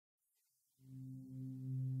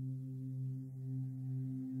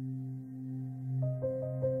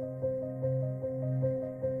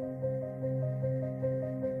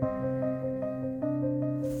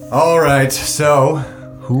All right, so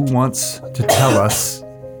who wants to tell us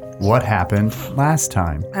what happened last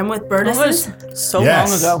time? I'm with Bertus. So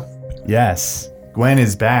long ago. Yes. Gwen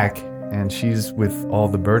is back, and she's with all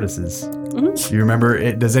the Bertuses. Do you remember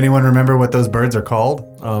it? Does anyone remember what those birds are called?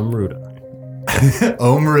 Ruda.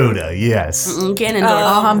 Omruda, yes.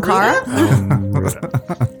 Ganondorf.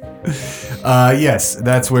 Yes,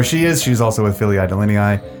 that's where she is. She's also with Filii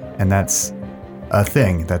Delinei, and that's a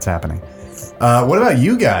thing that's happening. What about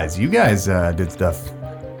you guys? You guys did stuff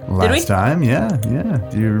last time. Yeah.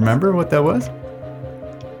 Do you remember what that was?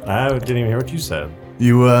 I didn't even hear what you said.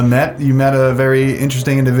 You met a very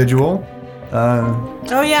interesting individual.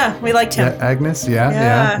 Oh yeah, we liked him. Agnes,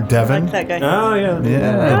 yeah. Devin. I like that guy. Oh, yeah.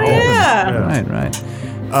 Yeah. Right.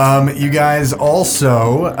 You guys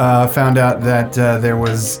also found out that there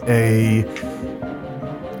was a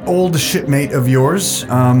old shipmate of yours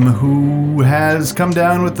who has come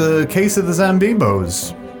down with the case of the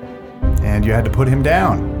Zambimbos, and you had to put him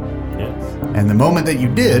down. Yes. And the moment that you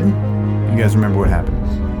did, you guys remember what happened?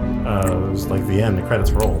 It was like the end. The credits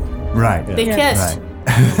rolled. Right. They kissed. Right.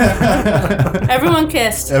 Everyone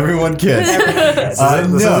kissed. Everyone kissed. This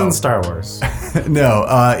isn't Star Wars. No,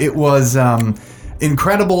 it was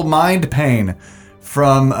incredible mind pain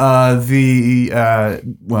from Eliphi.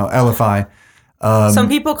 Some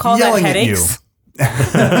people call that yelling at you. headaches.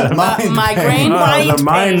 Migraine.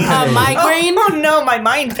 Migraine. Oh no, my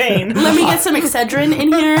mind pain. Let me get some Excedrin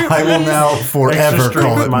in here. I will now forever Extra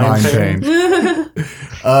call it strength mind pain.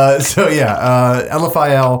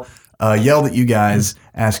 Eliphiel yelled at you guys,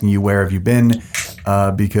 asking you where have you been,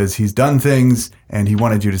 because he's done things and he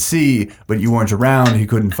wanted you to see, but you weren't around. He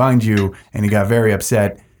couldn't find you, and he got very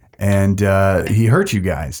upset, and he hurt you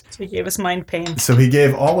guys. So he gave us mind pain. So he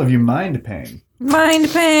gave all of you mind pain. Mind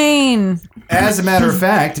pain. As a matter of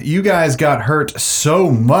fact, you guys got hurt so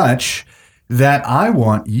much that I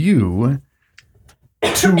want you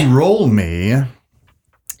to roll me.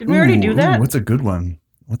 Did we already do that? What's a good one?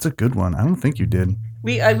 I don't think you did.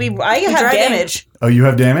 I have damage. Oh, you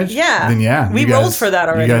have damage? Yeah. Then yeah. We you rolled guys- for that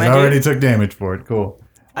already, You guys my already dude. took damage for it. Cool.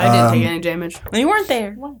 I didn't take any damage. You weren't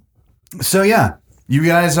there. So yeah, you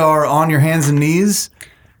guys are on your hands and knees,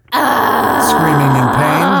 screaming in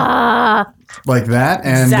pain, like that,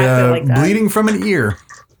 and Exactly like that. bleeding from an ear.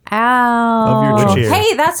 Ow. Of your Which ear?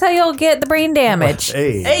 Hey, that's how you'll get the brain damage.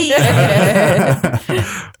 Hey.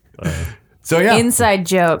 So yeah, Inside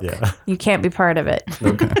joke. Yeah. You can't be part of it.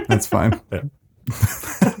 okay, that's fine.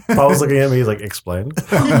 Paul was looking at me. He's like, explain.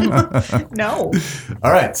 No.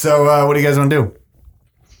 All right, so what do you guys want to do?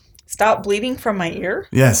 Stop bleeding from my ear?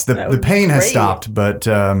 Yes, the would pain be has great. stopped, but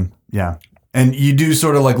yeah. And you do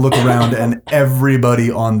sort of like look around, and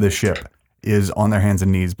everybody on the ship is on their hands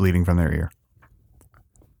and knees bleeding from their ear.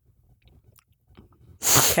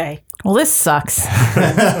 Okay. Well, this sucks.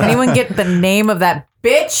 Anyone get the name of that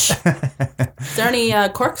bitch? Is there any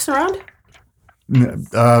corks around?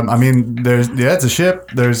 I mean, it's a ship.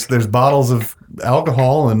 There's bottles of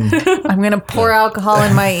alcohol and I'm going to pour alcohol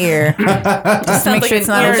in my ear. Just to make sure it's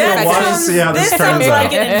not ear infected. Watch, see how This this sounds turns like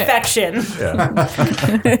out. an infection.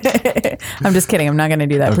 Yeah. I'm just kidding. I'm not going to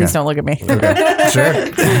do that. Please don't look at me. sure.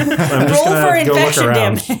 I'm just Roll for gonna go look infection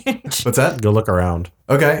around. damage. What's that? Go look around.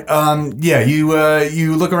 Okay. Yeah.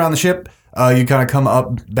 You look around the ship. You kind of come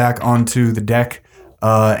up back onto the deck,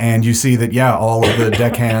 and you see that all of the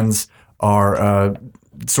deckhands are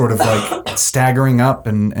sort of like staggering up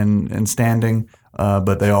and standing,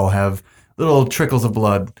 but they all have little trickles of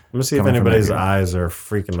blood. Let me see if coming from anybody's their ear. eyes are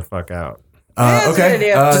freaking the fuck out. That's a good Okay.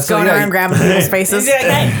 idea. Just going around grabbing people's faces. He's like,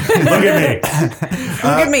 hey, Look at me. Look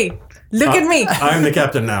at me. Look at me. I'm the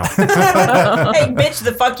captain now. hey, bitch,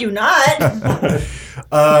 the fuck you not?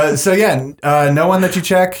 No one that you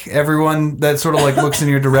check. Everyone that sort of like looks in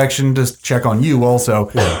your direction just check on you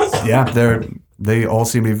also. Yeah, they all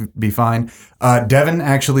seem to be fine. Devin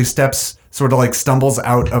actually sort of like stumbles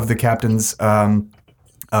out of the captain's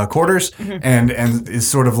quarters and is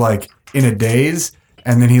sort of like in a daze,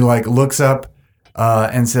 and then he like looks up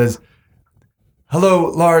and says, "Hello,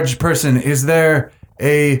 large person. Is there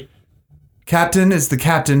a captain? Is the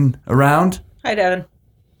captain around?" Hi, Devin.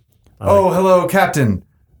 Oh, hello, Captain.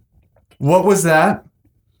 What was that?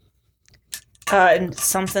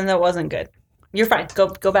 Something that wasn't good. You're fine.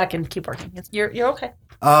 Go back and keep working. You're okay.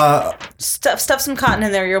 Stuff some cotton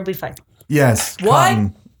in there. You'll be fine. Yes. What?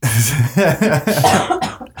 Cotton.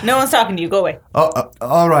 No one's talking to you. Go away. Oh,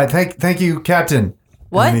 all right. Thank you, Captain.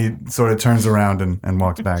 What? And he sort of turns around and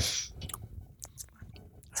walks back. It's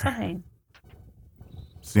fine.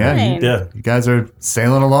 So, yeah, Fine. Yeah. you guys are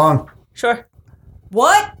sailing along. Sure.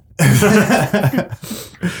 What? I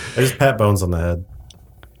just pat Bones on the head.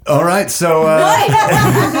 All right, so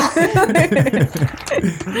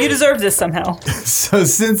You deserve this somehow. so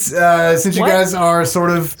since you guys are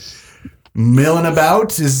sort of milling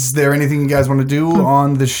about, is there anything you guys want to do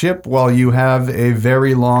on the ship while you have a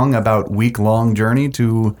very long, about week-long journey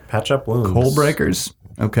to Patch up wounds. Coal Breakers?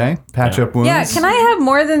 Okay, patch up wounds. Yeah, can I have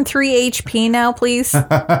more than 3 HP now, please?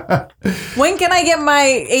 When can I get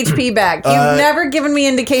my HP back? You've never given me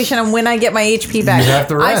indication on when I get my HP back. You have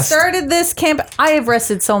to rest. I started this camp. I have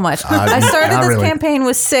rested so much. I started not this really. campaign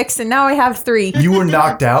with 6, and now I have 3. You were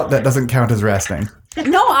knocked out. That doesn't count as resting.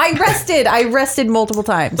 No, I rested. I rested multiple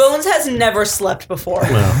times. Bones has never slept before.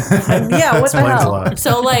 Yeah, what the Explains a hell? lot.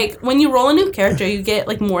 So, like, when you roll a new character, you get,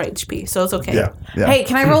 like, more HP. So it's okay. Yeah. Hey,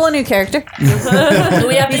 can I roll a new character? We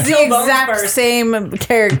have to It's kill the Bones exact first. same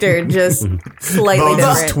character, just slightly Bones'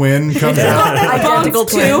 different. twin comes out. Identical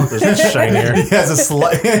twin. It's shinier. He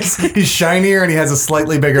has he's shinier and he has a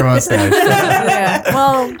slightly bigger mustache. Yeah.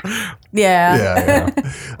 Well, yeah. Yeah.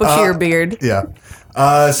 Bushier beard. Yeah.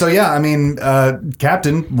 So yeah, I mean,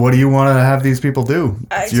 Captain, what do you want to have these people do?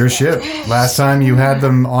 It's your ship. Last time you had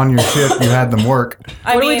them on your ship, you had them work.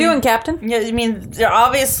 I What are we mean, doing, Captain? Yeah, I mean, they're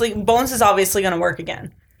obviously Bones is obviously going to work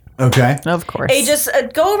again. Okay. Of course. Hey, just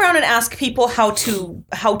go around and ask people how to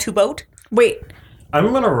boat. Wait.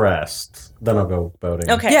 I'm gonna rest. Then I'll go boating.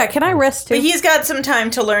 Okay. Yeah, can I rest too? But he's got some time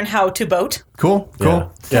to learn how to boat. Cool. Yeah.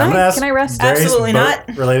 Yeah, I'm gonna ask can I rest? various Absolutely not.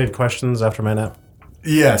 boat-related questions after my nap.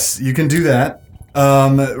 Yes, you can do that.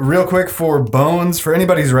 Real quick for Bones, for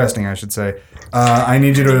anybody who's resting, I should say, I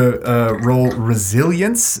need you to roll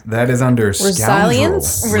resilience. That is under scoundrel.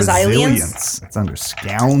 Resilience? It's under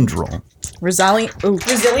scoundrel. Resilient. Ooh.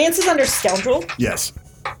 Resilience is under scoundrel. Yes.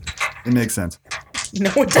 It makes sense. No,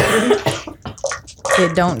 it doesn't.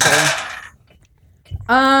 It don't go.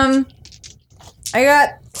 I got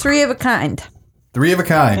 3 of a kind. 3 of a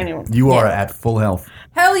kind. Anyone. You are at full health.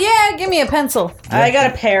 Hell yeah, give me a pencil. I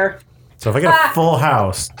got a pair. So if I get a full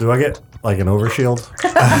house, do I get like an overshield?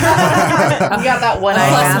 You got that one eye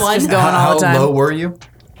Plus mask one. just going all How the time. low were you?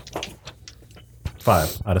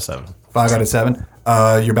 5 out of 7. 5 out of 7.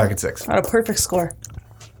 You're back at 6. Got a perfect score.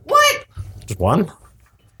 What? Just 1?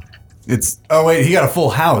 Oh wait, he got a full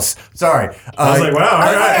house. Sorry. I was like, wow, all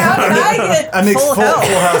right. How did I get I mixed full full health?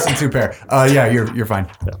 house and 2 pair. Yeah, you're fine.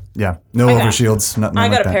 Yeah, no overshields. Nothing I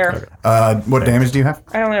like got a that. pair. What damage do you have?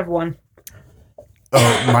 I only have 1. Oh,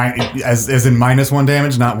 as in -1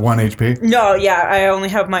 damage, not 1 HP. No, yeah, I only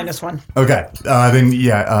have -1. Okay, then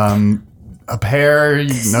yeah, a pair.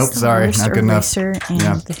 Nope, sorry, not good enough.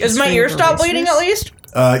 Yeah. Is my ear stop bleeding at least?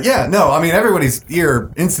 Yeah, no, I mean everybody's ear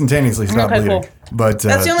instantaneously stopped Okay, bleeding. cool. But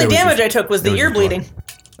That's the only there was damage just- I took was the there was ear just one. bleeding.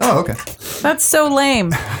 Oh, okay. That's so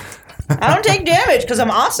lame. I don't take damage because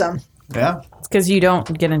I'm awesome. Yeah. It's because you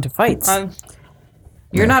don't get into fights. I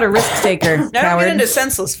You're not a risk taker, don't get coward. into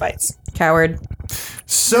senseless fights. Coward.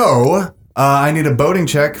 So I need a boating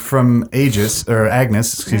check from Agnes.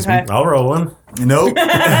 Excuse Okay. I'll roll one. me. Nope.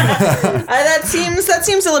 That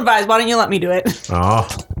seems ill advised. Why don't you let me do it? Oh,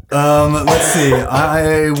 Let's see.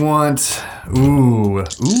 I want. Ooh.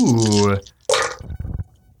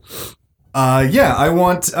 Yeah, I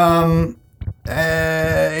want.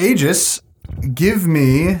 Aegis, give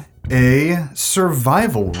me a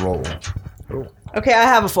survival roll. Okay, I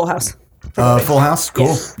have a full house. Full house,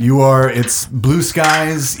 cool. You are. It's blue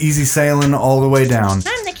skies, easy sailing all the way down.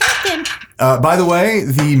 I'm the captain. By the way,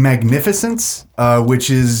 the Magnificence, which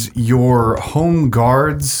is your home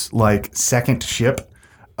guard's like second ship,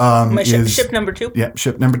 My is ship number 2. yeah,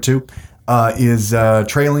 ship number 2, is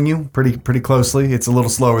trailing you pretty closely. It's a little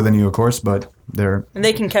slower than you, of course, but they're And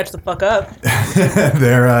they can catch the fuck up.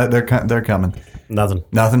 they're coming. nothing.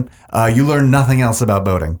 Nothing. You learn nothing else about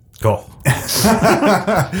boating. Cool.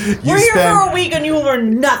 We're here for a week and you will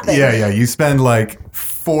learn nothing. Yeah. You spend like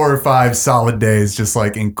 4 or 5 solid days just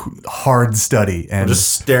like in hard study and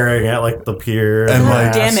Just staring at like the pier. And,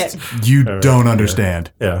 like, Damn it. you don't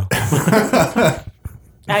understand. Yeah.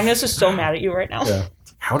 Agnes is so mad at you right now. Yeah.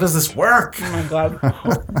 How does this work? Oh my god.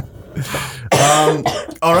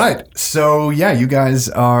 All right. So yeah, you guys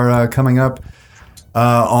are coming up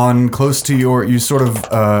on close to you sort of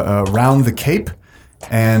round the Cape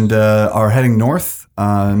and are heading north.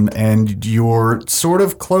 And you're sort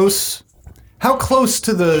of close. How close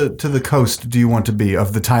to the coast do you want to be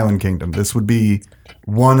of the Thailand Kingdom? This would be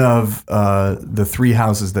one of the 3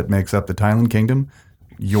 houses that makes up the Thailand Kingdom.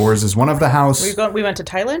 Yours is one of the house. We went to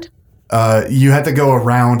Thailand? You had to go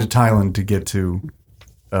around Thailand to get to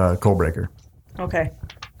Coalbreaker. Okay.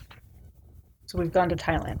 So we've gone to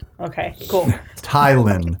Thailand. Okay, cool.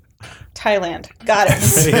 Thailand. Thailand. Got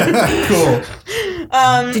it. Cool.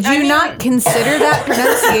 Did you not consider that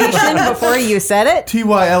pronunciation before you said it?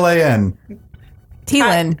 Tylan.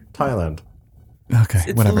 Thailand. Okay,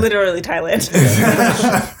 It's whatever. literally Thailand.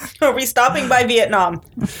 Are we stopping by Vietnam?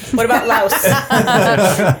 What about Laos?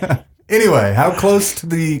 Anyway, how close to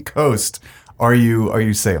the coast are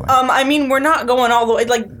you sailing? I mean, we're not going all the way.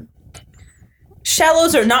 Like,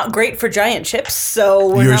 shallows are not great for giant ships,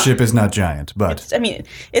 so Your ship is not giant, but I mean,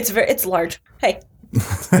 it's large. Hey,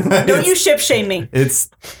 don't you ship shame me?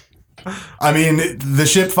 I mean, the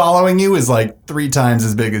ship following you is like 3 times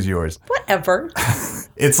as big as yours. Whatever.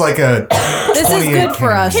 It's like a. This is good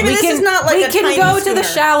for us. Hey, but this is not like we a can tiny go to the schooner.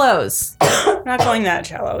 shallows. We're not going that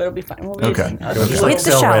shallow. It'll be fine. We'll be Okay. fine. Just like With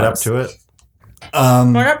the sail right up shallows. to it.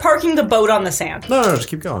 We're not parking the boat on the sand. No, just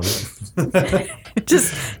keep going.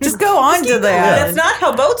 Just go on to That's that. not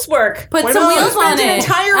how boats work. Put Why some not? wheels on Spent an it.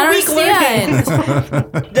 entire I week understand.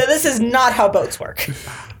 learning. This is not how boats work.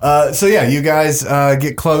 So yeah, you guys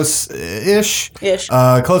get close-ish. Ish.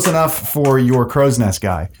 Close enough for your crow's nest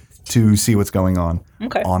guy to see what's going on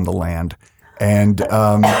Okay. on the land. And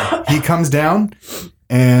he comes down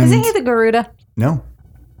and... Isn't he the Garuda? No.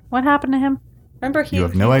 What happened to him? Remember, You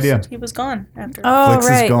have no idea. He was gone after. Oh, Flix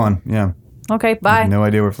right. is gone. Yeah. Okay, bye. No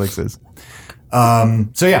idea where Flix is.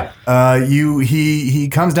 So yeah, he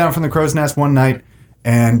comes down from the crow's nest one night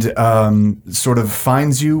and sort of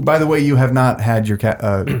finds you. By the way, you have not had your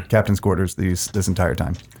captain's quarters this entire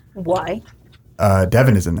time. Why?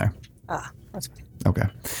 Devin is in there. That's fine. Okay.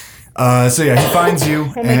 So yeah, he finds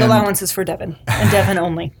you. We'll make allowances for Devin and Devin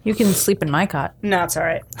only. You can sleep in my cot. No, it's all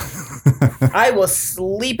right. I will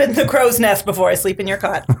sleep in the crow's nest before I sleep in your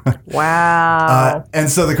cot. Wow. And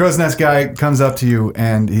so the crow's nest guy comes up to you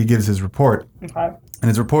and he gives his report. Okay. And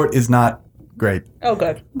his report is not great. Oh,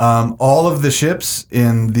 good. All of the ships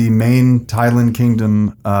in the main Thailand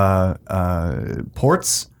Kingdom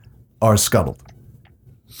ports are scuttled.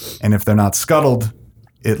 And if they're not scuttled,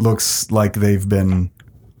 it looks like they've been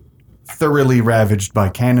thoroughly ravaged by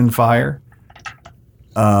cannon fire.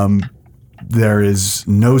 There is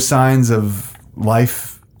no signs of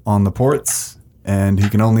life on the ports, and he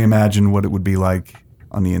can only imagine what it would be like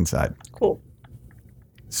on the inside. Cool.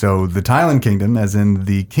 So the Thailand Kingdom, as in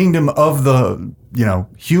the kingdom of the,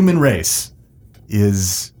 human race,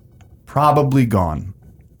 is probably gone.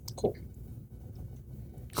 Cool.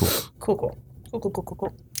 Cool. Cool, cool. Cool, cool, cool, cool,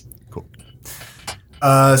 cool.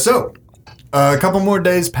 Cool. So a couple more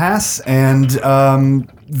days pass, and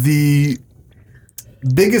the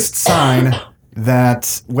biggest sign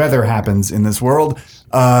that weather happens in this world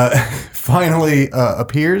finally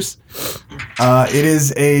appears. It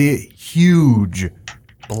is a huge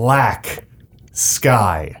black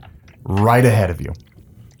sky right ahead of you.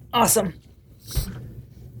 Awesome.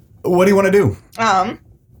 What do you want to do? I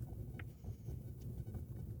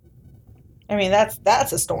mean,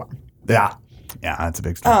 that's a storm. Yeah, that's a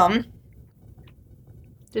big storm.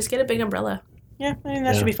 Just get a big umbrella. Yeah, I mean,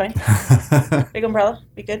 that should be fine. Big umbrella,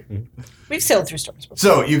 be good. We've sailed through storms before.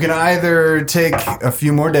 So you can either take a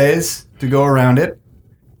few more days to go around it,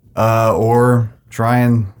 or try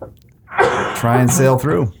and sail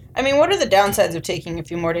through. I mean, what are the downsides of taking a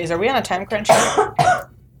few more days? Are we on a time crunch?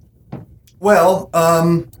 Well,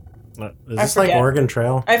 Is this like forget. Oregon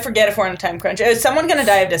Trail? I forget if we're on a time crunch. Is someone going to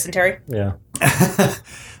die of dysentery? Yeah.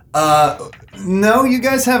 no, you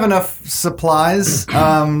guys have enough supplies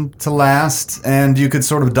to last, and you could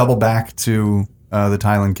sort of double back to the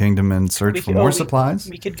Thailand Kingdom and search for more supplies.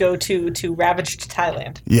 We could go to ravaged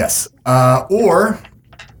Thailand. Yes. Or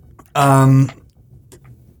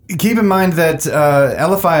keep in mind that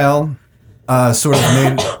LFIL sort of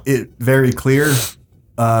made it very clear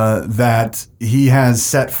that he has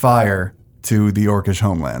set fire to the Orcish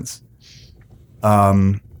homelands.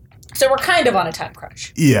 So we're kind of on a time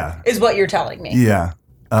crunch, Yeah. is what you're telling me. Yeah.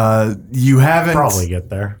 You haven't Probably get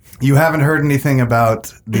there. You haven't heard anything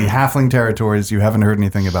about the halfling territories. You haven't heard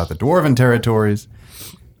anything about the dwarven territories,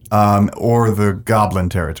 or the goblin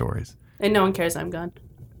territories. And no one cares I'm gone.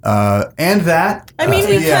 And that. I mean,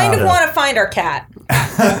 we yeah. kind of want to find our cat.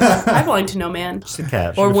 I belong to no man. Just a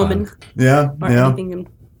cat. Or should be woman. fine. Yeah. Or Yeah. anything.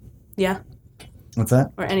 Yeah. What's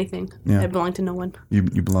that? Or anything. Yeah. I belong to no one. You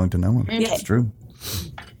belong to no one. Okay. It's true.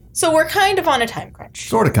 So we're kind of on a time crunch.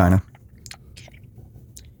 Sort of, kind of.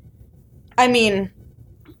 I mean,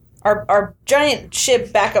 our giant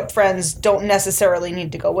ship backup friends don't necessarily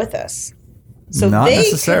need to go with us. So Not they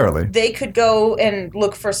necessarily. They could go and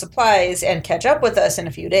look for supplies and catch up with us in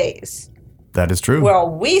a few days. That is true. While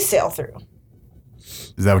we sail through.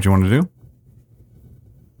 Is that what you want to do?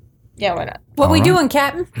 Yeah, why not? What we Alright. doing,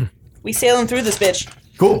 Captain? We sailing through this bitch.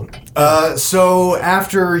 Cool. So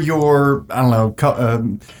after your, I don't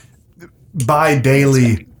know,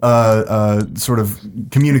 bi-daily sort of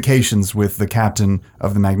communications with the captain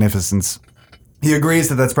of the Magnificence. He agrees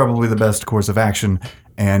that that's probably the best course of action,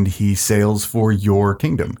 and he sails for your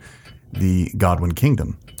kingdom, the Godwin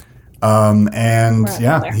Kingdom.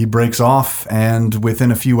 He breaks off, and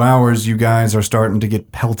within a few hours, you guys are starting to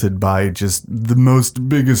get pelted by just the most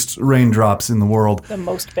biggest raindrops in the world. The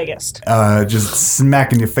most biggest. Just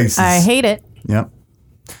smacking your faces. I hate it. Yep.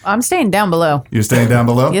 I'm staying down below. You're staying down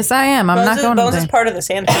below? Yes, I am. I'm not going Bones to is part of the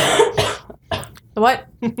sand. What?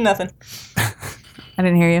 Nothing. I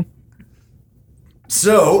didn't hear you.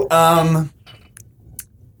 So,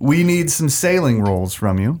 we need some sailing rolls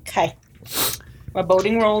from you. Okay. My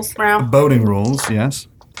boating rolls. Boating rolls, yes.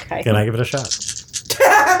 Okay. Can I give it a shot?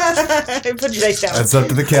 Put your dice down. That's up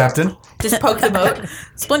to the captain. Just poke the boat.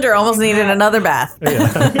 Splinter almost needed another bath.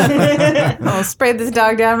 I'll spray this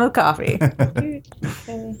dog down with coffee.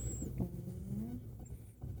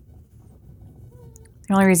 The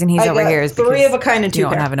only reason he's over here is because 3 of a kind and 2 you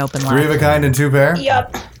don't pair. have an open 3 of line. a kind and 2 pair?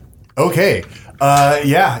 Yep. Okay.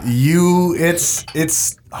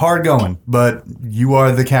 It's hard going, but you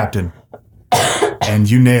are the captain. And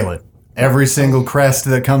you nail it. Every single crest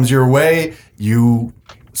that comes your way, you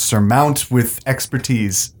surmount with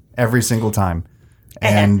expertise every single time.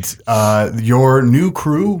 And your new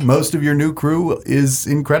crew, most of your new crew, is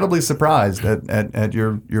incredibly surprised at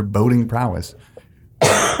your boating prowess.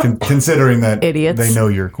 Considering that Idiots. they know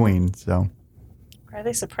you're queen, so. Why are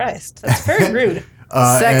they surprised? That's very rude.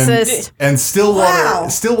 Sexist. And Wow.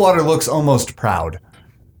 Stillwater looks almost proud.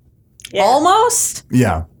 Yeah. Almost?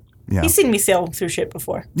 Yeah. He's seen me sail through shit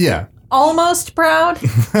before. Yeah. Almost proud?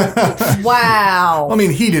 Wow. I mean,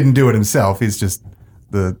 he didn't do it himself. He's just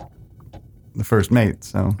the first mate,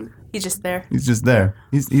 so He's just there. he's just there.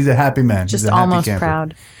 He's a happy man. Just He's a happy almost camper.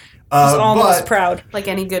 proud. He's almost but proud. Like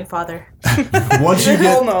any good father. once you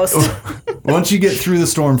get Almost. once you get through the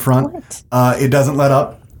storm front, it doesn't let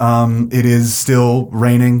up. It is still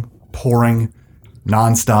raining, pouring,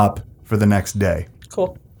 nonstop for the next day,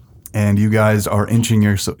 Cool. and you guys are inching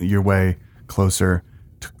your way closer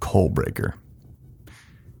to Coalbreaker.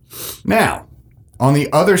 Now, on the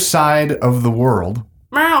other side of the world,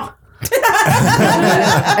 Meow.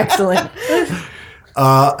 Excellent.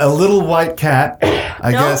 a little white cat,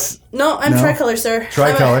 I guess. No, I'm tricolor, sir.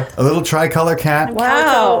 Tricolor. A little tricolor cat.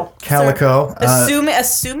 Wow. Calico.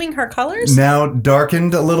 Assuming her colors? Now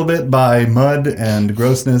darkened a little bit by mud and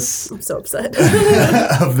grossness I'm so upset.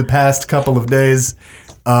 of the past couple of days.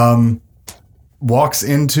 Walks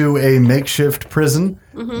into a makeshift prison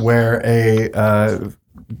where a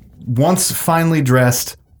once finely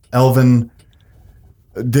dressed elven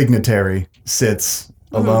dignitary sits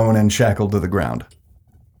alone and shackled to the ground.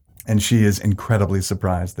 And she is incredibly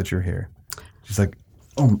surprised that you're here. She's like,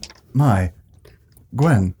 "Oh my,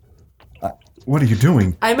 Gwen, what are you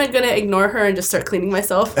doing?" I'm going to ignore her and just start cleaning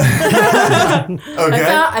myself. Okay.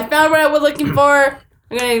 I found what I was looking for.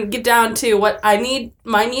 I'm going to get down to what I need,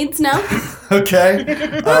 my needs now. Okay.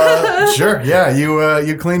 Sure. Yeah.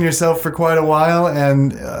 You clean yourself for quite a while,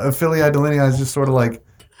 and Ophelia Delinea is just sort of like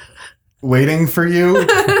waiting for you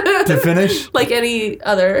to finish. Like any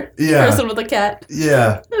other person with a cat.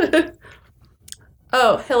 Yeah.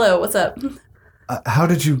 Oh, hello. What's up? How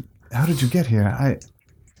did you get here?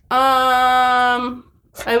 I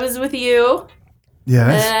was with you,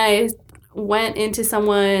 Yes. and I went into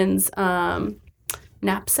someone's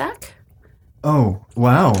knapsack, Oh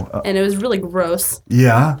wow. and it was really gross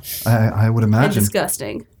Yeah. I would and imagine.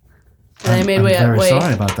 disgusting. And I made I'm way very up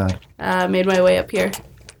sorry about that. made my way up here.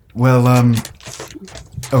 Well,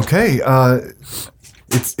 okay.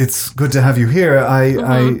 It's good to have you here.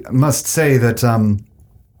 I must say that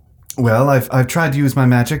well, I've tried to use my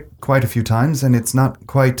magic quite a few times, and it's not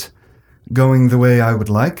quite going the way I would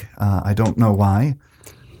like. I don't know why.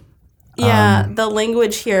 Yeah, the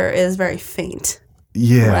language here is very faint.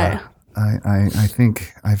 Yeah, Right. I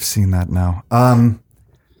think I've seen that now.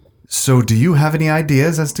 So do you have any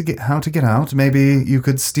ideas as to how to get out? Maybe you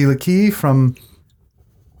could steal a key from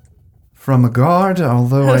a guard,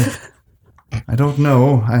 although I don't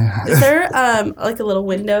know. Is there like a little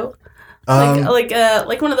window?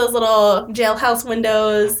 Like one of those little jailhouse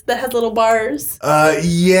windows that has little bars.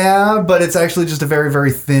 Yeah, but it's actually just a very,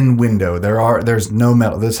 very thin window. There's no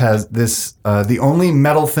metal. The only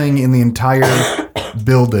metal thing in the entire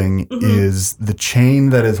building is the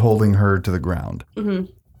chain that is holding her to the ground. Mm-hmm.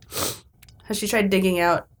 Has she tried digging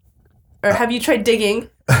out? Or have you tried digging?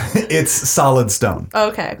 It's solid stone.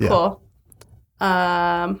 Okay, Yeah. cool.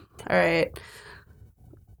 All right.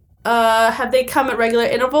 Have they come at regular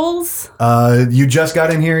intervals? You just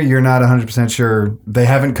got in here. You're not 100% sure. They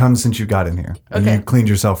haven't come since you got in here. And Okay. you cleaned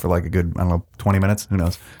yourself for like a good, 20 minutes. Who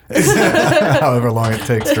knows? However long it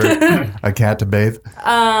takes for a cat to bathe.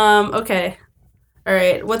 Okay. All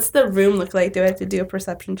right. What's the room look like? Do I have to do a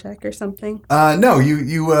perception check or something? No,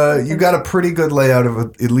 you got a pretty good layout of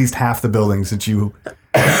at least half the building since you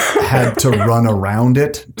had to run around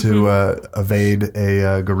it to evade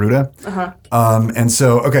a Garuda. And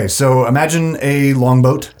so imagine a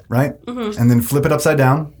longboat, right? And then flip it upside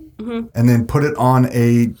down, and then put it on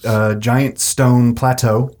a giant stone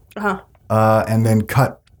plateau, and then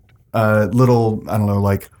cut little, I don't know,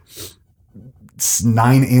 like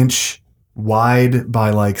 9-inch wide by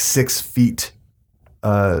like 6 feet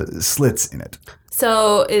slits in it.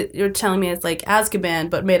 So you're telling me it's like Azkaban,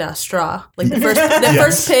 but made out of straw. Like the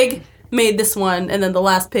first pig made this one, and then the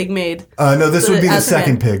last pig made. No, this would be the Azkaban.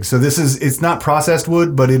 second pig. So it's not processed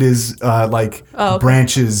wood, but it is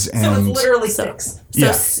branches and. So it's literally sticks.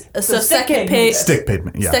 So second pig. Stick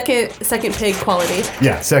pigment. Yeah. Second pig quality.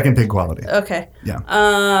 Yeah, second pig quality. Okay. Yeah.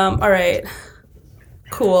 All right.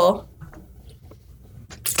 Cool.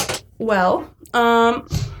 Well, can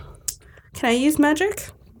I use magic?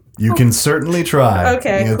 You can certainly try.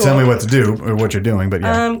 Okay, You cool. Tell me what to do or what you're doing, but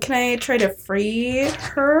yeah. Can I try to free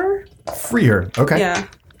her? Free her. Okay. Yeah.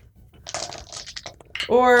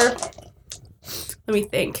 Or let me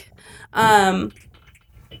think. Yeah,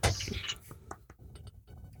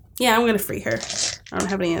 I'm gonna free her. I don't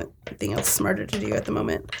have anything else smarter to do at the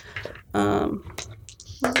moment. 1,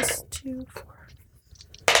 2, 4.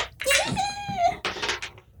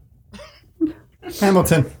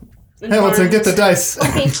 Hamilton, get the dice.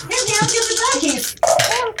 Okay. Get the dice.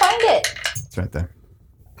 Ham, find it. It's right there.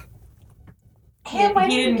 Ham, why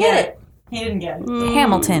He didn't didn't you get it. He didn't get it.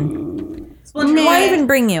 Hamilton. Splinter, Why even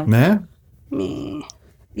bring you? Nah, Me.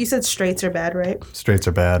 You said straights are bad, right? straights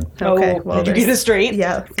are bad. Okay. Oh, Well, did you get it straight?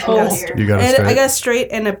 yeah. Oh, You got it And straight. I got a straight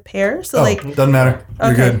and a pair, so like doesn't matter.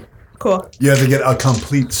 You're okay, good. cool. You have to get a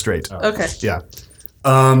complete straight. Okay. Yeah.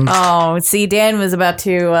 Oh, see, Dan was about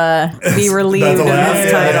to be relieved of That's a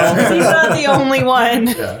his laugh. title. He's not the only one.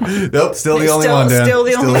 Nope, still the only one, Dan. Still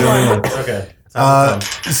the only one. Okay.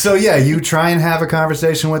 So yeah, you try and have a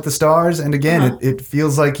conversation with the stars, and again, it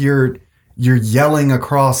feels like you're yelling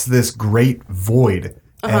across this great void,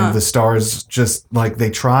 and the stars just like they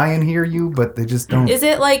try and hear you, but they just don't. Is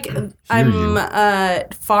it like I'm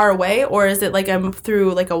far away, or is it like I'm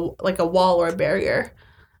through like a wall or a barrier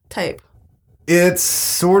type? It's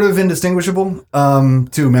sort of indistinguishable,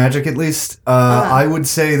 to magic at least. I would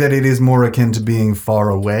say that it is more akin to being far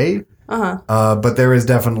away. But there is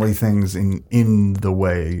definitely things in the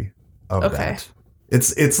way of that.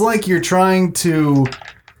 It's like you're trying to.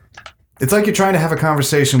 It's like you're trying to have a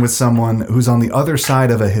conversation with someone who's on the other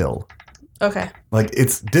side of a hill. Okay. Like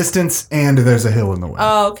it's distance and there's a hill in the way.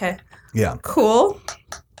 Oh, okay. Yeah. Cool.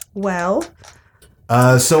 Well.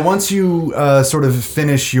 So once you sort of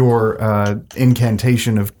finish your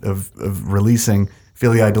incantation of releasing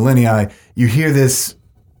Filii Delinei, you hear this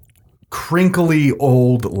crinkly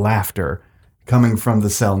old laughter coming from the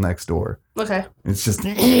cell next door. Okay. It's just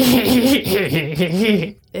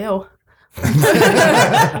Ew.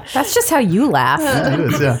 That's just how you laugh. it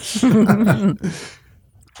is, yeah.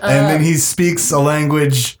 And then he speaks a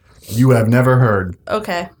language you have never heard.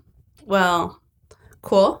 Okay. Well.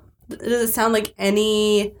 Cool. Does it sound like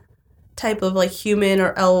any type of like human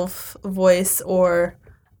or elf voice or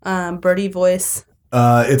birdie voice?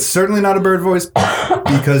 It's certainly not a bird voice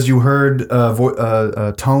because you heard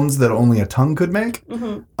tones that only a tongue could make.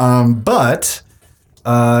 But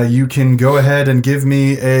you can go ahead and give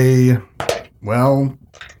me a,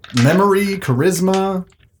 memory, charisma.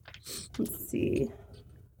 Let's see.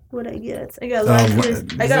 What I get? I got a lot of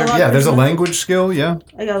charisma. Yeah, there's a language skill, yeah.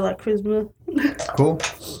 I got a lot of charisma. Cool.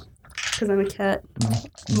 Because I'm a cat.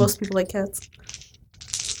 Most people like cats.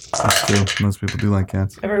 That's true. Most people do like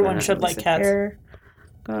cats. Everyone should like cats.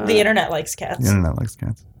 The internet likes cats. The internet likes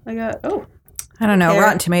cats. I got, I don't know. Hair.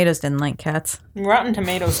 Rotten Tomatoes didn't like cats. Rotten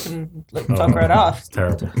Tomatoes can fuck right off. It's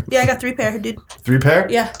terrible. yeah, I got 3 pair, dude. 3 pair?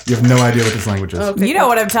 Yeah. You have no idea what this language is. Okay. You know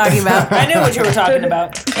what I'm talking about. I knew what you were talking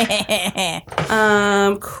about.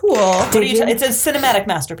 Cool. What are you it's a cinematic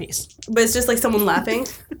masterpiece. But it's just like someone laughing.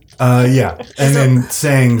 Yeah. And then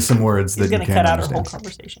saying some words that He's you going to can't cut out our whole understand.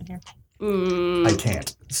 conversation here. I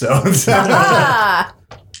can't. So, Ah!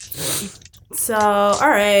 So, all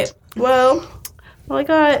right. Well, I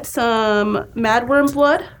got some madworm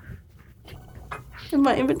blood in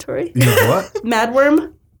my inventory. you know what?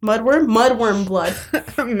 Madworm Mudworm? Mudworm blood.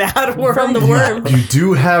 Mad worm. From the worm. You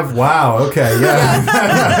do have. Wow. Okay.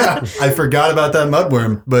 Yeah. I forgot about that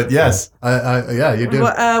mudworm, but yes, yeah, you do.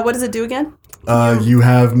 What does it do again? You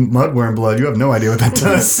have mudworm blood. You have no idea what that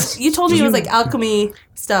does. You told me it was like alchemy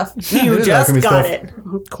stuff. You is just alchemy got stuff.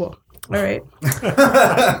 it. Cool. All right.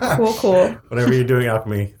 Cool. Whenever you're doing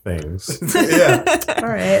alchemy things. Yeah. All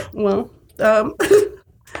right. Well,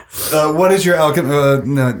 What is your alchemy?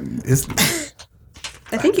 No,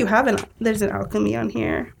 I think you have there's an alchemy on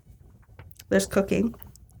here. There's cooking.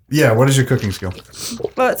 yeah. What is your cooking skill?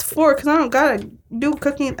 Well, it's 4 because I don't gotta do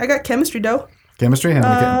cooking. I got chemistry though. Chemistry? How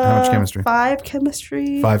much chemistry? 5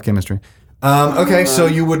 chemistry. 5 chemistry. Okay, so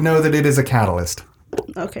you would know that it is a catalyst.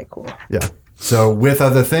 Okay, cool. Yeah. So with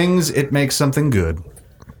other things, it makes something good.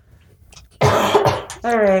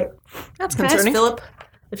 All right. That's Can I ask concerning. Philip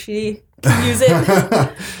if she can use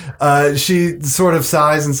it? She sort of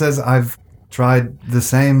sighs and says, I've tried the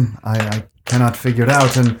same. I cannot figure it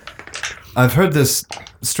out. And I've heard this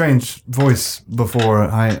strange voice before.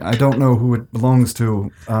 I don't know who it belongs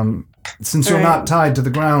to. Since you're not tied to the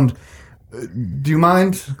ground, do you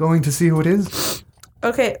mind going to see who it is?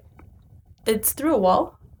 Okay. It's through a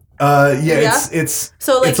wall. Yeah. It's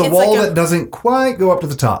So, like, it's a it's wall like a- that doesn't quite go up to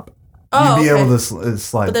the top. Oh, You'd be okay. able to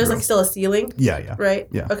slide But there's through. like still a ceiling, Yeah. right?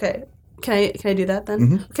 Yeah. Okay. Can I do that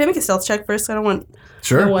then? Can I make a stealth check first? I don't want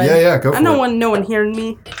Sure. no one, Yeah, go for I don't it. want no one hearing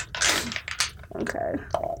me. Okay.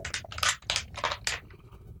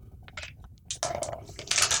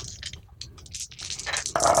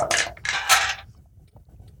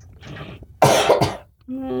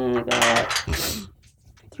 I got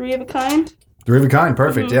 3 of a kind. 3 of a kind,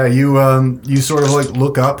 perfect. Mm-hmm. Yeah, you sort of like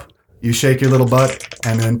look up, you shake your little butt,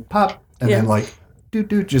 and then pop, and Yeah. then like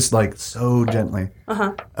doot, just like so gently.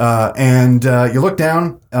 Uh-huh. And you look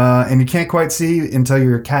down, and you can't quite see until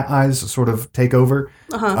your cat eyes sort of take over.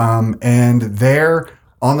 Uh-huh. And there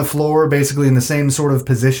on the floor, basically in the same sort of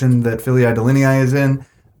position that Filii Delinei is in,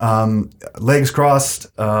 legs crossed,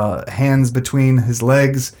 hands between his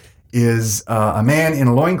legs, is a man in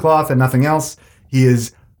a loincloth and nothing else. He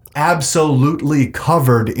is absolutely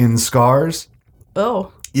covered in scars.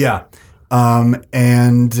 Oh. Yeah.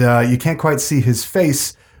 And you can't quite see his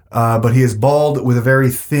face, but he is bald with a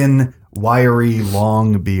very thin, wiry,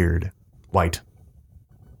 long beard. White.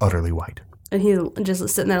 Utterly white. And he's just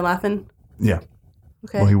sitting there laughing. Yeah.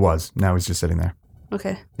 Okay. Well, he was. Now he's just sitting there.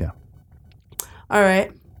 Okay. Yeah. All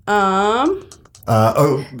right.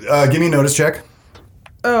 Give me a notice check.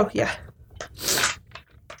 Oh, yeah.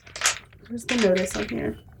 Where's the notice on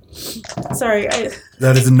here? Sorry,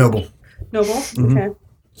 That is a noble. Noble? Okay.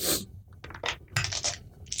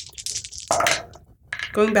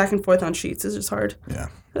 Going back and forth on sheets is just hard. Yeah.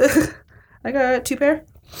 I got 2 pair.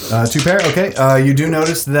 2 pair, okay. You do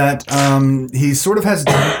notice that he sort of has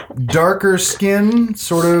darker skin,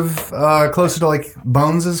 sort of closer to like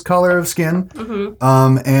Bones' color of skin,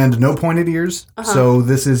 and no pointed ears. So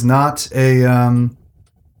this is not an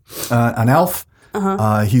elf.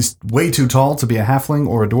 He's way too tall to be a halfling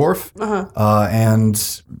or a dwarf.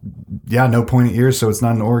 And yeah, no pointed ears, so it's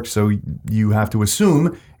not an orc. So you have to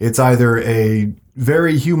assume it's either a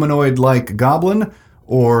very humanoid-like goblin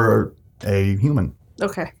or a human.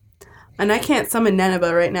 Okay. And I can't summon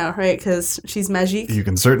Nanaba right now, right? Because she's magic. You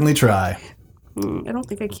can certainly try. I don't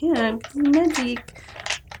think I can. 'Cause I'm magic.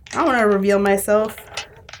 I don't want to reveal myself.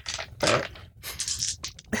 But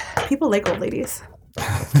people like old ladies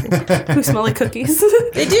who smell like cookies.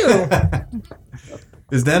 They do.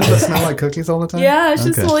 Does Nanaba smell like cookies all the time? Yeah, it's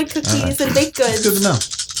just Okay. smell like cookies and baked goods. Good to know.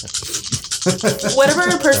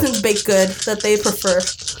 Whatever person's baked good that they prefer.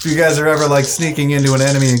 If you guys are ever like sneaking into an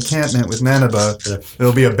enemy encampment with Nanaba,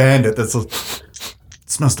 it'll be a bandit that's it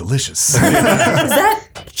smells delicious. Is that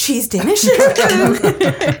cheese Danish?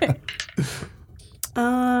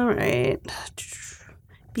 All right.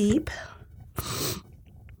 Beep.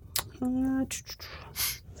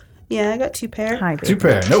 Yeah, I got 2 pair. Hi, baby. 2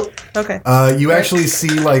 pair. Nope. Okay. You actually see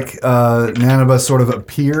like Nanaba sort of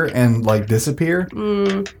appear and like disappear.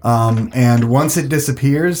 And once it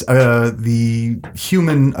disappears, the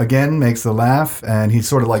human again makes the laugh, and he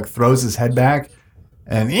sort of like throws his head back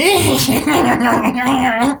and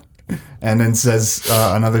and then says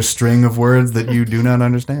another string of words that you do not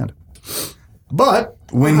understand. But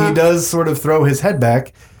when he does sort of throw his head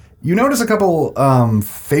back, you notice a couple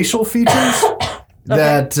facial features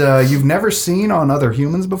that you've never seen on other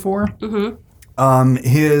humans before.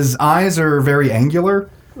 His eyes are very angular.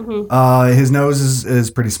 His nose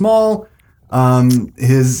is pretty small.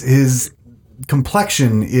 His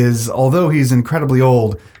complexion is, although he's incredibly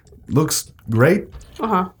old, looks great.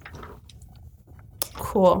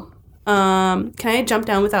 Cool. Can I jump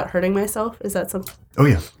down without hurting myself? Is that something? Oh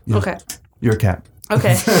yeah. Okay. You're a cat.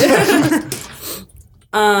 Okay.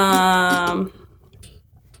 All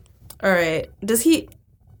right. Does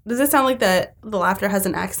it sound like that the laughter has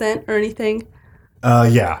an accent or anything?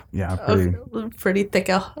 Yeah. Pretty. Pretty thick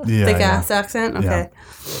Yeah, ass accent. Okay.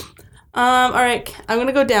 All right. I'm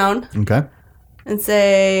gonna go down Okay. and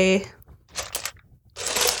say,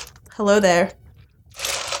 "Hello there."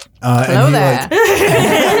 Hello there.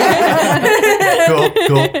 Cool.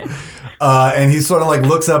 And he sort of like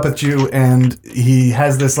looks up at you, and he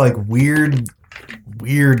has this like weird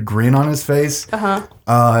grin on his face.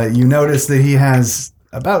 You notice that he has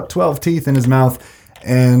about 12 teeth in his mouth,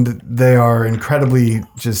 and they are incredibly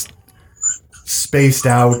just spaced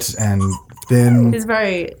out and thin. He's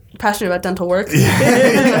very passionate about dental work.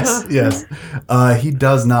 Yes. He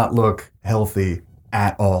does not look healthy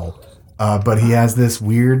at all. But he has this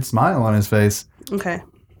weird smile on his face. Okay.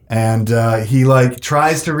 And he like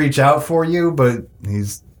tries to reach out for you, but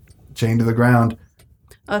he's chained to the ground.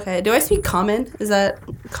 Okay. Do I speak common? Is that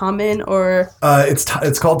common or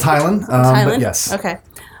It's called Tylan. Thailand? But yes. Okay.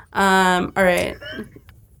 All right.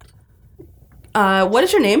 What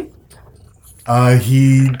is your name?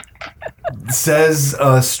 He says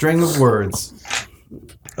a string of words.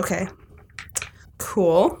 Okay.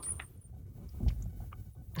 Cool.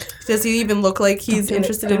 Does he even look like he's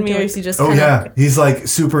interested in me, or is he just? Oh kinda... yeah, he's like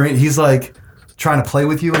he's like trying to play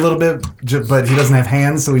with you a little bit, but he doesn't have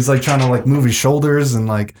hands, so he's like trying to like move his shoulders and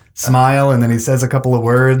like smile, and then he says a couple of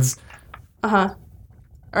words. All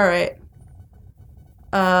right.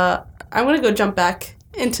 I'm gonna go jump back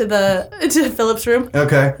into Philip's room.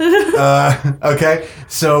 Okay. Okay.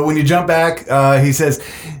 So when you jump back, he says,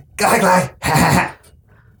 "Glide."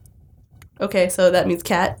 Okay, so that means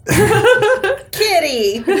cat.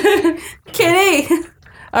 Kitty. Kitty.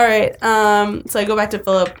 All right. So I go back to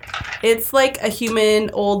Philip. It's like a human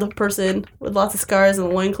old person with lots of scars and a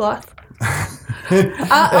loincloth.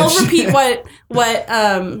 I'll repeat what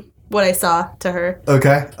I saw to her.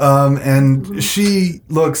 Okay. And she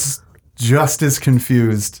looks just as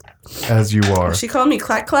confused as you are. She called me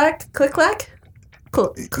clack clack click clack.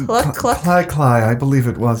 Cluck cluck. Cly, I believe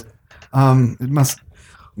it was. It must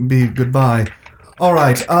be goodbye. All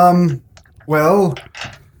right. Well,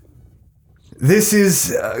 this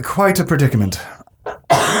is quite a predicament.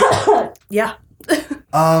 Yeah.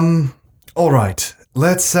 All right.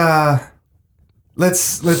 Let's try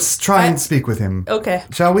and speak with him. Okay.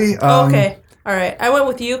 Shall we? Okay. All right. I went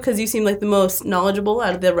with you because you seem like the most knowledgeable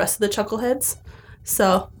out of the rest of the chuckleheads.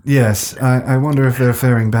 So. Yes. I wonder if they're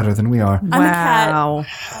faring better than we are. I'm a cat.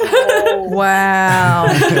 Wow.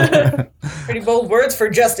 Pretty bold words for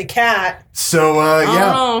just a cat. So,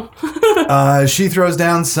 yeah. Oh. She throws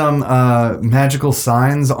down some magical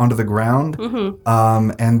signs onto the ground,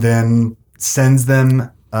 and then sends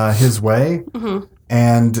them his way.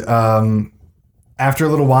 And after a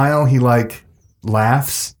little while, he like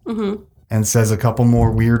laughs and says a couple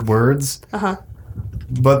more weird words.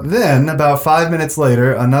 But then, about 5 minutes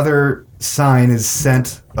later, another sign is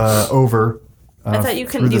sent over. I thought you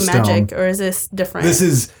couldn't do magic, or is this different? This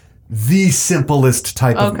is the simplest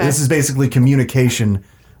type of. Okay. This is basically communication.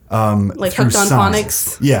 Like through hooked on signs.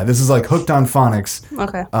 phonics? Yeah, this is like hooked on phonics.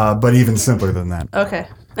 Okay. But even simpler than that. Okay.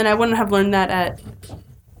 And I wouldn't have learned that at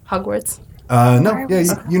Hogwarts. No, yeah,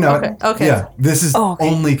 you know Okay, it. okay. Yeah, this is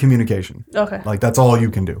only communication. Okay. Like that's all you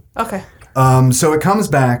can do. Okay. So it comes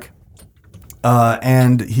back,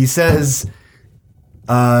 and he says,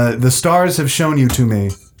 "The stars have shown you to me.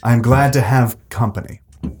 I'm glad to have company."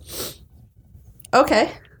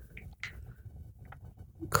 Okay.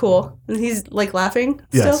 Cool. And he's like laughing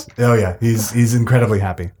Yes. still? Oh yeah. He's incredibly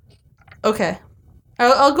happy. Okay.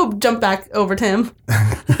 I'll go jump back over to him.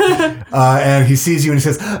 And he sees you and he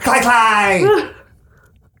says, "Cly cly."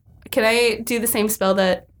 Can I do the same spell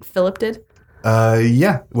that Philip did?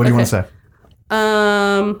 Yeah. What do you want to say?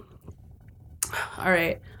 All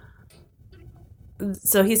right.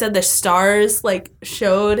 So he said the stars like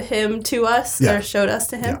showed him to us, Yeah. or showed us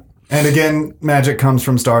to him. Yeah. And again, magic comes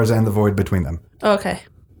from stars and the void between them. Okay.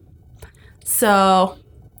 So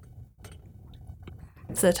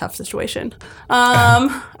it's a tough situation. All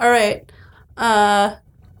right. How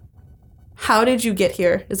did you get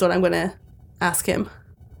here is what I'm going to ask him.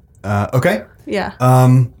 Okay. Yeah.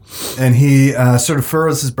 And he sort of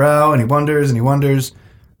furrows his brow and he wonders,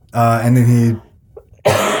 and then he,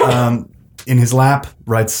 in his lap,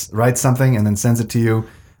 writes something and then sends it to you.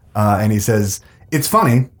 And he says, "It's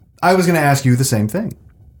funny. I was going to ask you the same thing."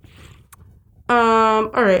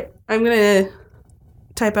 All right. I'm going to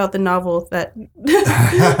type out the novel that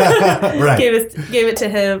Right. gave it to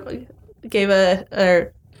him.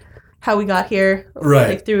 how we got here, Right.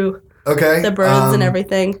 like through Okay. the birds and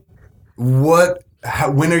everything. When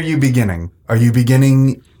are you beginning? Are you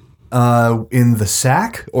beginning in the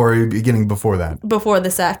sack, or are you beginning before that? Before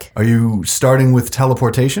the sack. Are you starting with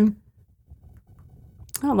teleportation?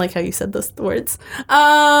 I don't like how you said those words.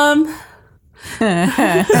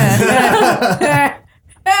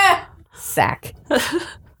 Sack.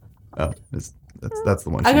 Oh, that's the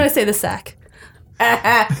one. I'm going to say the sack. We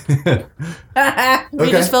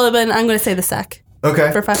Okay. just fill it in. I'm going to say the sack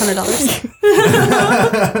Okay. for $500.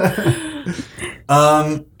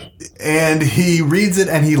 And he reads it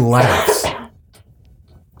and he laughs.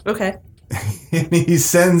 Okay. And he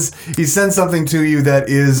sends something to you that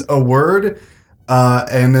is a word,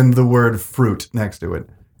 and then the word fruit next to it,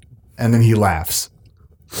 and then he laughs.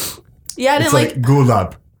 Yeah, I It's didn't like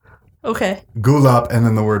gulab, Okay. and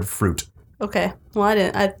then the word fruit. Okay. Well,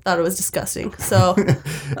 I thought it was disgusting. So,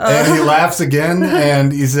 And he laughs again,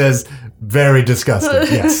 and he says, "Very disgusting."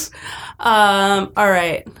 Yes. all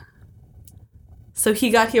right. So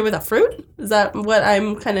he got here with a fruit? Is that what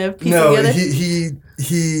I'm kind of piecing No, together? he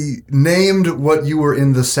named what you were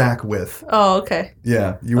in the sack with. Oh, okay.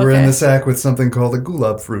 Yeah, you were in Okay. the sack with something called a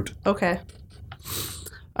gulab fruit. Okay.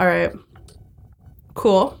 All right.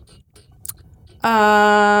 Cool.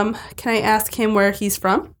 Can I ask him where he's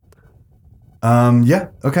from? Yeah.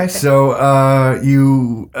 Okay. So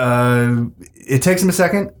it takes him a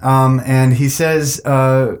second, and he says,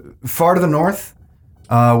 far to the north,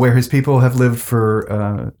 where his people have lived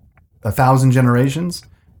for 1,000 generations,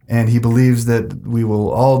 and he believes that we will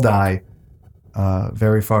all die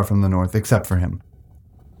very far from the north, except for him.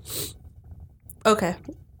 Okay.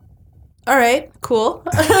 All right. Cool.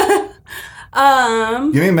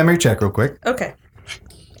 Give me a memory check real quick. Okay.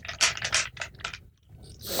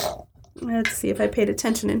 Let's see if I paid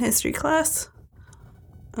attention in history class.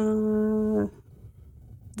 Is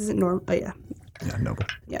it normal? Oh, yeah. Yeah, noble.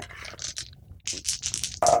 Yeah.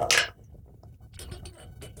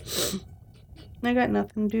 I got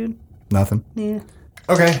nothing, dude. Nothing. Yeah.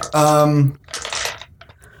 Okay. I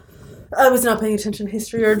was not paying attention to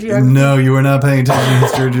history or geography. No, you were not paying attention to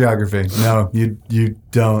history or geography. No, you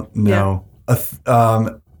don't know.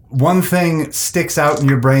 One thing sticks out in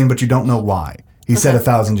your brain, but you don't know why. He said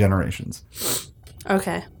 1,000 generations.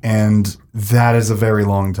 Okay. And that is a very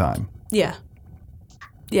long time. Yeah.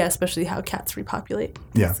 Yeah, especially how cats repopulate.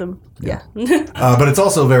 Yeah. Yeah. But it's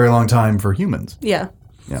also a very long time for humans. Yeah.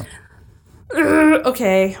 Yeah.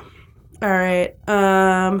 Okay. All right.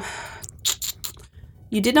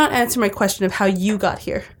 You did not answer my question of how you got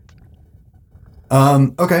here.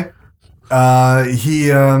 Okay.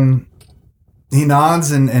 He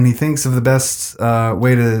nods and he thinks of the best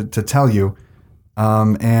way to tell you.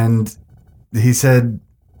 And he said,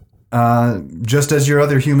 just as your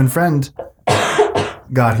other human friend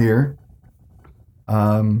got here,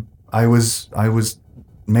 I was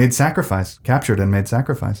made sacrifice, captured and made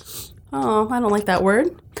sacrifice. Oh, I don't like that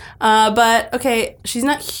word. But okay, she's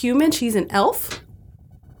not human. She's an elf.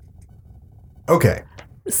 Okay.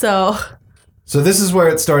 So this is where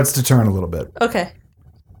it starts to turn a little bit. okay.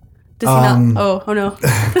 Does he not? Oh no.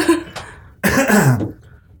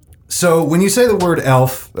 So when you say the word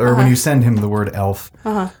elf, or when you send him the word elf,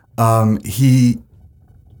 he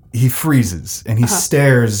freezes and he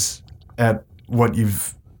stares at what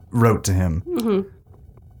you've wrote to him,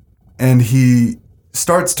 and he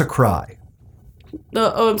starts to cry.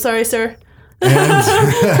 Oh, I'm sorry, sir.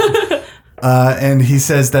 And, and he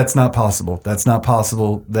says, "That's not possible. That's not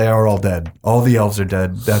possible. They are all dead. All the elves are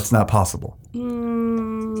dead. That's not possible." No.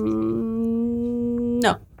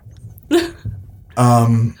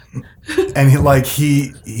 And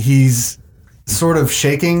he's sort of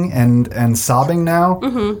shaking and sobbing now,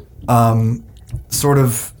 sort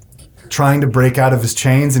of trying to break out of his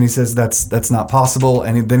chains. And he says, "That's not possible."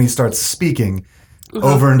 And then he starts speaking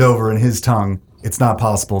over and over in his tongue. "It's not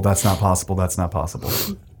possible. That's not possible. That's not possible.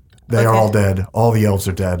 They are all dead. All the elves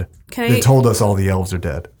are dead. They told us all the elves are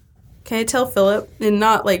dead." Can I tell Philip, and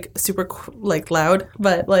not like super loud,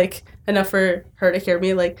 but like enough for her to hear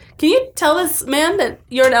me? Like, can you tell this man that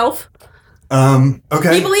you're an elf?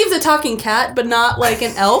 Okay. He believes a talking cat, but not like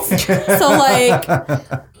an elf. So like,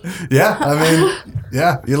 Yeah, I mean,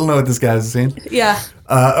 yeah, you don't know what this guy's saying. yeah.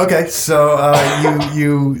 Okay, so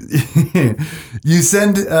you you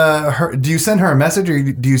send her. Do you send her a message, or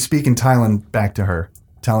do you speak in Thailand back to her,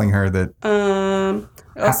 telling her that?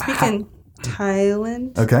 I'll speak in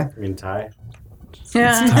Thailand. Okay. I mean, Thai.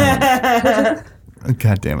 Yeah.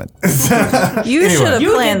 God damn it. You should have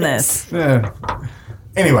You planned did this.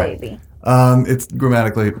 Anyway, Baby. it's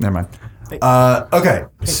grammatically never mind. Okay,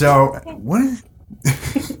 so what?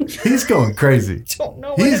 He's going crazy. Don't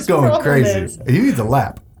know what He's his going problem crazy. is. He needs a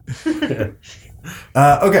lap.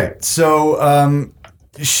 Okay, so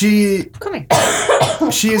she Come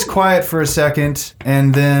here. she is quiet for a second,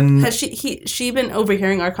 and then Has she been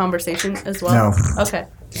overhearing our conversation as well? No. Okay.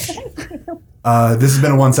 this has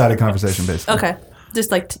been a one-sided conversation, basically. Okay.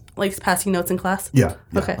 Just like passing notes in class? Yeah.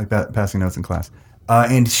 Okay. Like that, passing notes in class.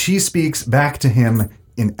 And she speaks back to him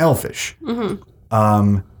in Elfish.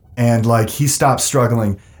 Mm-hmm. And like he stops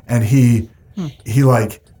struggling, and he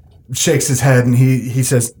like shakes his head, and he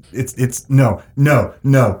says, "It's no."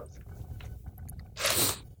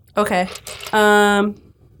 Okay.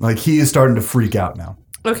 Like he is starting to freak out now.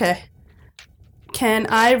 Okay. Can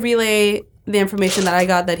I relay the information that I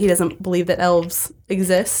got that he doesn't believe that elves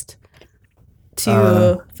exist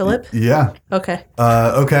to Philip? Yeah. Okay.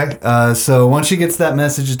 Okay. So once she gets that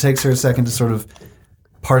message, it takes her a second to sort of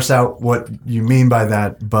parse out what you mean by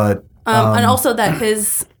that. But And also that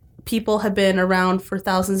his people have been around for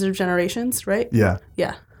thousands of generations, right? yeah.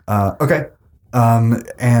 Yeah. Okay.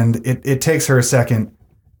 And it takes her a second,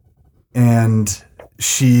 and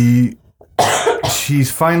she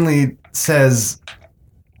finally says,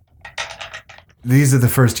 "These are the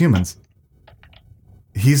first humans.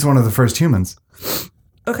 He's one of the first humans."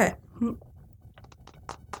 Okay.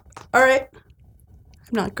 All right.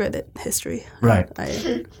 I'm not good at history. Right.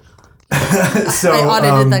 I So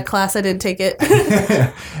audited that class. I didn't take it.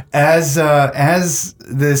 as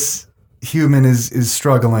this human is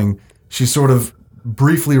struggling, she sort of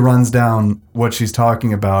briefly runs down what she's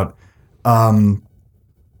talking about.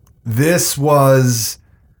 This was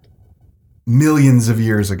millions of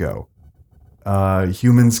years ago.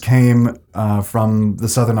 Humans came from the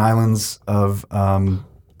southern islands of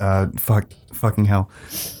fucking hell.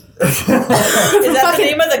 Is that the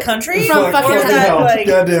name of the country? From Or fucking is that, hell. like-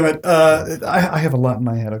 God damn it. I have a lot in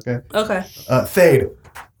my head, okay? Okay. Thade.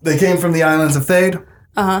 They came from the islands of Thade.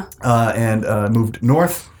 And moved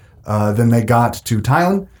north. Then they got to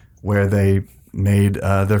Thailand, where they made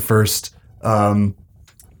their first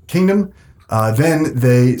kingdom. Then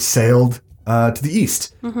they sailed to the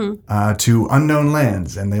east, to unknown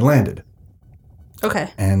lands, and they landed.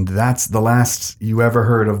 Okay. And that's the last you ever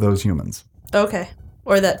heard of those humans. Okay.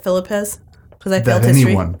 Or that Philip has? Because I failed That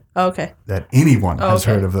history. anyone, Oh, okay. that anyone has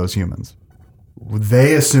okay. heard of those humans.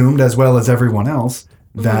 They assumed, as well as everyone else,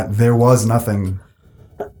 that there was nothing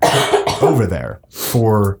over there.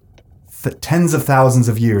 For tens of thousands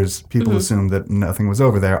of years, people assumed that nothing was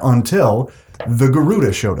over there until the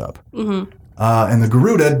Garuda showed up. And the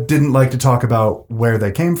Garuda didn't like to talk about where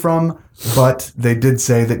they came from, but they did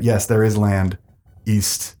say that, yes, there is land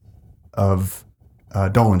east of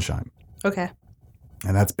Dolensheim. Okay.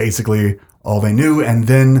 And that's basically all they knew. And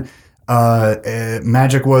then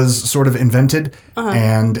magic was sort of invented,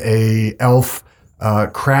 and a elf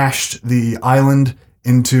crashed the island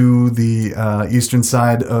into the eastern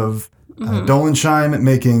side of Dolensheim,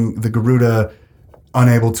 making the Garuda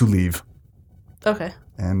unable to leave. Okay.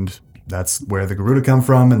 And that's where the Garuda come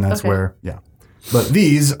from, and that's Okay. where, yeah. But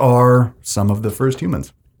these are some of the first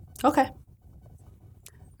humans. Okay.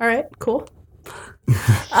 All right. Cool.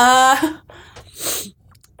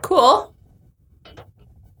 Cool.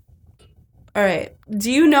 All right.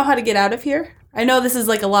 Do you know how to get out of here? I know this is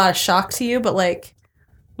like a lot of shock to you, but like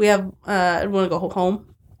we have, I want to go home.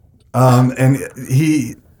 And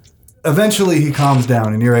he eventually calms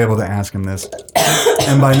down, and you're able to ask him this.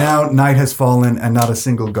 And by now, night has fallen, and not a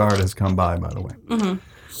single guard has come by the way.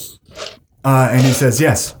 And he says,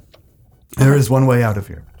 yes, there is one way out of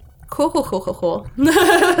here. Cool.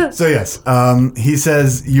 So yes, he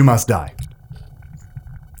says, you must die.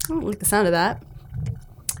 I don't like the sound of that.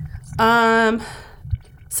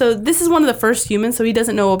 So this is one of the first humans, so he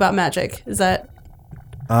doesn't know about magic. Is that,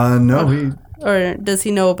 No, he... or does he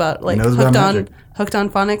know about like knows about magic. hooked on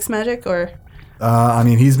phonics magic or? I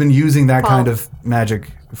mean, he's been using that Paul. kind of magic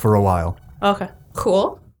for a while. Okay,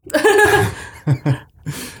 cool.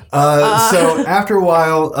 So after a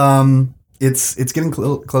while, it's getting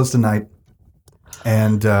close to night,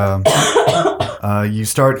 and you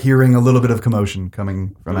start hearing a little bit of commotion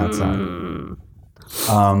coming from outside.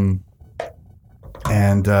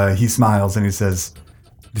 And he smiles and he says,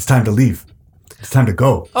 "It's time to leave. It's time to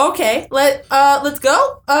go." Okay, let's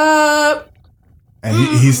go. And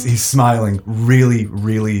he's smiling really,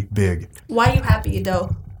 really big. Why are you happy,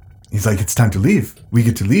 though? He's like, "It's time to leave. We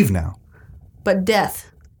get to leave now." But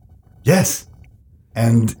death. Yes.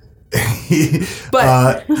 And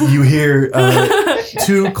But- you hear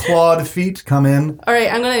two clawed feet come in. All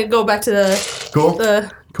right, I'm gonna go back to the Cool.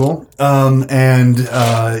 Cool. And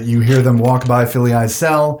you hear them walk by Philly's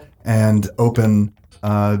cell and open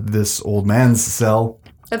this old man's cell.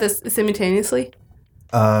 At this simultaneously?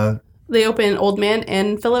 Uh, They open Old Man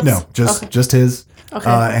and Phillips? no, just his. Okay.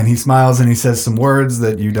 And he smiles and he says some words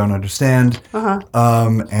that you don't understand.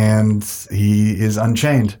 And he is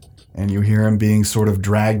unchained. And you hear him being sort of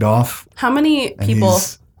dragged off. How many people?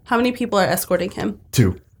 he's- How many people are escorting him?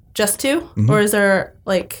 2. Just 2, or is there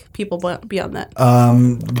like people beyond that?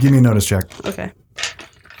 Give me a notice check. Okay.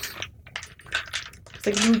 It's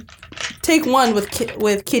like you take one with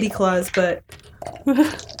kitty claws, but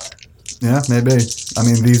Yeah, maybe. I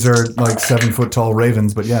mean, these are like 7-foot tall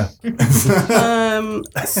ravens, but yeah.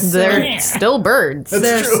 They're still birds.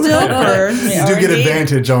 they're still birds. You do get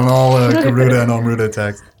advantage on all Garuda and Omruda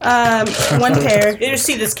attacks. One pair, They just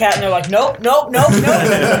see this cat and they're like, nope, nope, nope,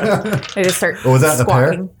 nope. They just start Oh, was that the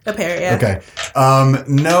pair? squawking. a pair, yeah. Okay.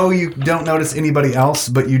 No, you don't notice anybody else,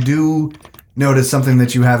 but you do notice something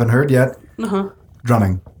that you haven't heard yet.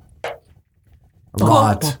 Drumming. A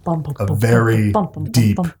lot of very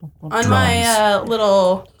deep On my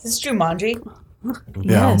little, Is this Jumanji?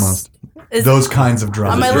 Yeah, almost. Is- Those kinds of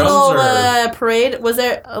drums. on my drums little are- parade, was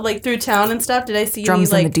there like through town and stuff? Did I see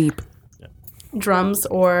Drums any in like the deep. drums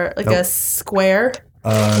or like a Nope. square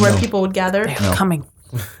where No. people would gather? They're coming.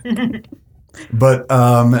 But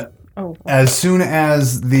as soon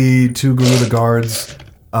as the 2 Garuda guards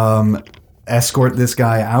escort this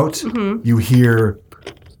guy out, you hear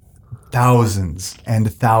thousands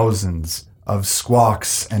and thousands of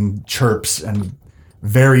squawks and chirps and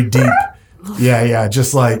very deep. Yeah,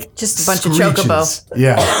 just like Just a bunch of screeches. chocobo.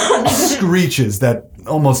 Yeah, screeches that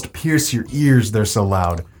almost pierce your ears. They're so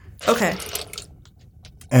loud. Okay.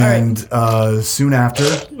 And soon after,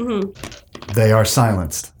 they are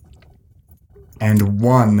silenced. And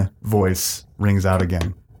one voice rings out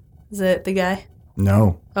again. Is it the guy?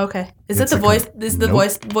 No. Okay. Is It's it the a voice? con- Is the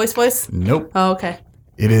Nope. voice? Nope. Oh, okay.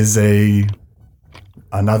 It is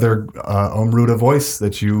another Omruda voice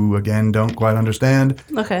that you, again, don't quite understand.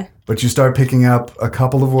 Okay. But you start picking up a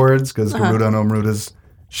couple of words because Garuda and Omrudas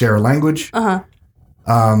share a language.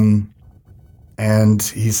 And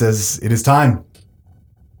he says, "It is time.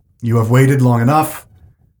 You have waited long enough.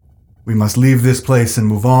 We must leave this place and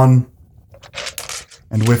move on.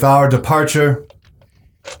 And with our departure,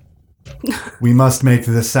 we must make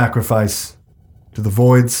this sacrifice to the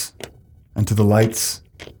voids and to the lights.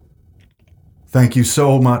 Thank you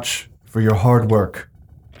so much for your hard work."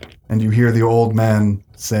 And you hear the old man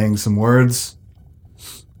saying some words.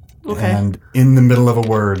 Okay. And in the middle of a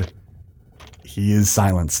word, he is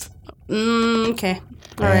silenced. Okay.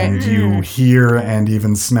 All right. And you hear and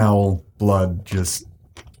even smell blood just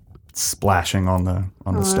splashing on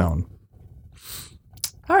the stone.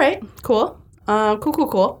 All right. Cool.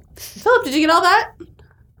 Cool. Philip, did you get all that?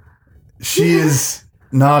 She is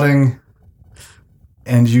nodding,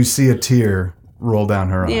 and you see a tear roll down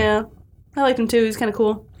her eye. Yeah. I liked him too. He's kind of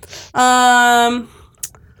cool.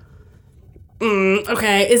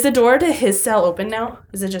 Okay. Is the door to his cell open now?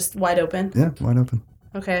 Is it just wide open? Yeah, wide open.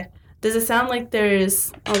 Okay. Does it sound like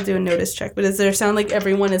there's... I'll do a notice check, but does there sound like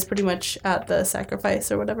everyone is pretty much at the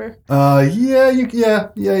sacrifice or whatever? Yeah, you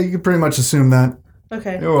could pretty much assume that.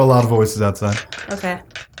 Okay. There were a lot of voices outside. Okay.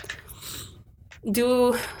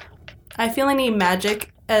 Do I feel any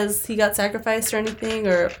magic as he got sacrificed or anything,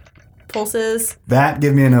 or pulses? That,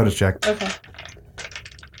 give me a notice check. Okay.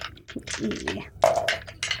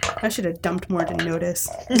 I should have dumped more to notice.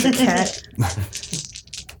 As a cat.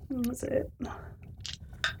 What was it?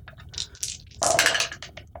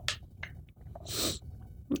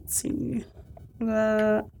 Let's see.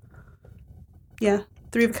 Yeah,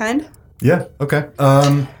 3 of a kind. Yeah, okay.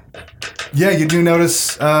 Yeah, you do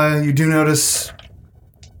notice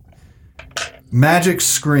magic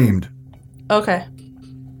screamed. Okay.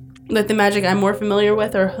 Like the magic I'm more familiar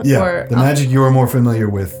with, or Yeah, the magic you are more familiar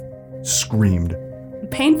with screamed.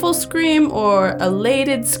 Painful scream, or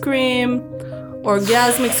elated scream,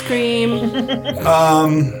 orgasmic scream.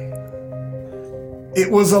 It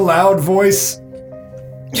was a loud voice.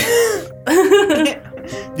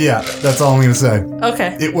 Yeah, that's all I'm gonna say.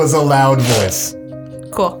 Okay, It was a loud voice.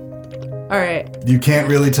 cool. All right. You can't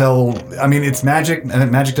really tell. I mean, it's magic, and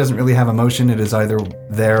magic doesn't really have emotion. It is either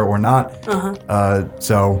there or not.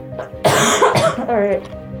 So. All right.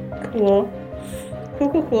 Cool.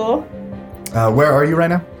 Cool. Where are you right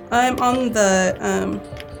now? I'm on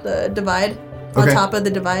the divide. On Okay. top of the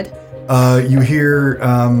divide. You hear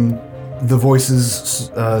the voices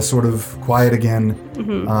sort of quiet again,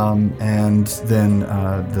 and then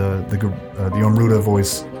the Omruda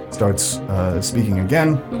voice starts speaking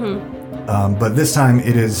again. But this time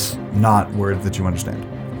it is not words that you understand.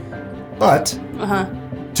 But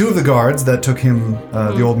 2 of the guards that took him,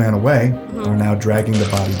 the old man, away, are now dragging the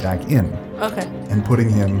body back in. Okay. and putting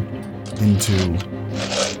him into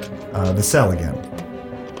the cell again.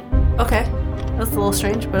 Okay. That's a little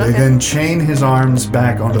strange, but They okay. then chain his arms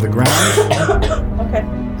back onto the ground Okay.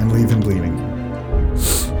 and leave him bleeding.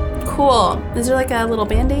 Cool. Is there like a little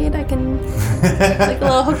band-aid I can... like a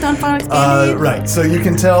little hooked on phonics band-aid? Right, so you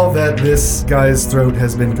can tell that this guy's throat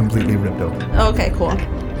has been completely ripped open. Okay, cool.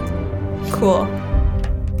 Cool.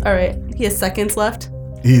 All right. He has seconds left?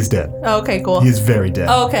 He's dead. Okay, cool. He's very dead.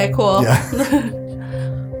 Okay, cool. Yeah.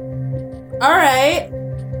 All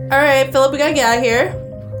right, Philip, we gotta get out of here.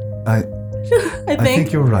 I I think.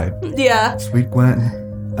 think you're right. Yeah. Sweet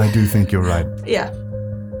Gwen, I do think you're right. Yeah.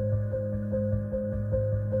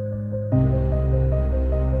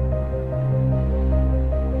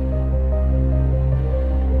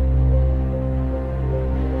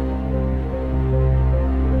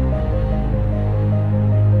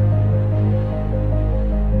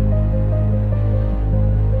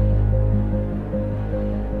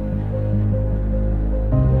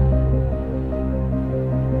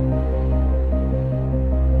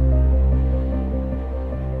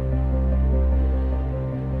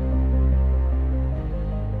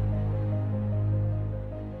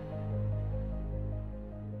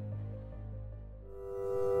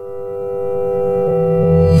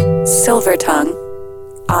 Silver Tongue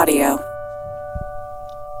Audio.